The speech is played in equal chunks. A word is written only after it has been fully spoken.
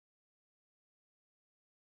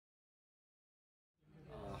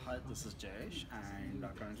This is Jayesh, and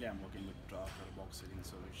currently I'm working with Trelleborg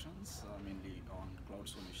Solutions, mainly on cloud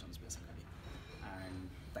solutions basically. And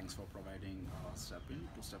thanks for providing step in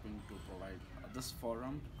to provide this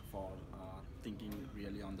forum for thinking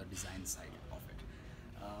really on the design side of it.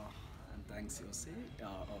 And thanks Yose,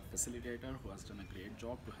 a facilitator who has done a great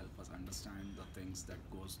job to help us understand the things that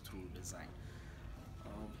goes through design.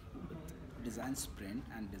 With design sprint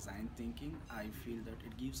and design thinking, I feel that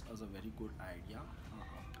it gives us a very good idea.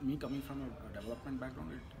 Me coming from a development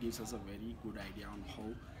background, it gives us a very good idea on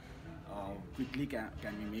how quickly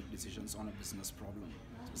can we make decisions on a business problem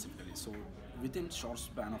specifically. So within short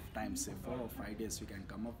span of time, say 4 or 5 days, we can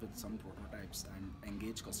come up with some prototypes and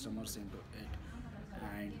engage customers into it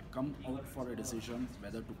and come out for a decision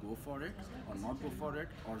whether to go for it or not go for it,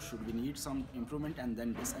 or should we need some improvement and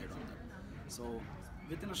then decide on that. So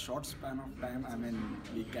within a short span of time, I mean,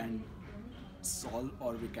 we can solve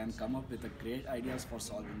or we can come up with a great ideas for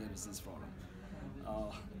solving the business problem.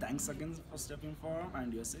 Thanks again for stepping forward,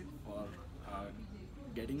 and Yosef for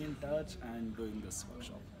getting in touch and doing this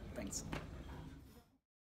workshop. Thanks.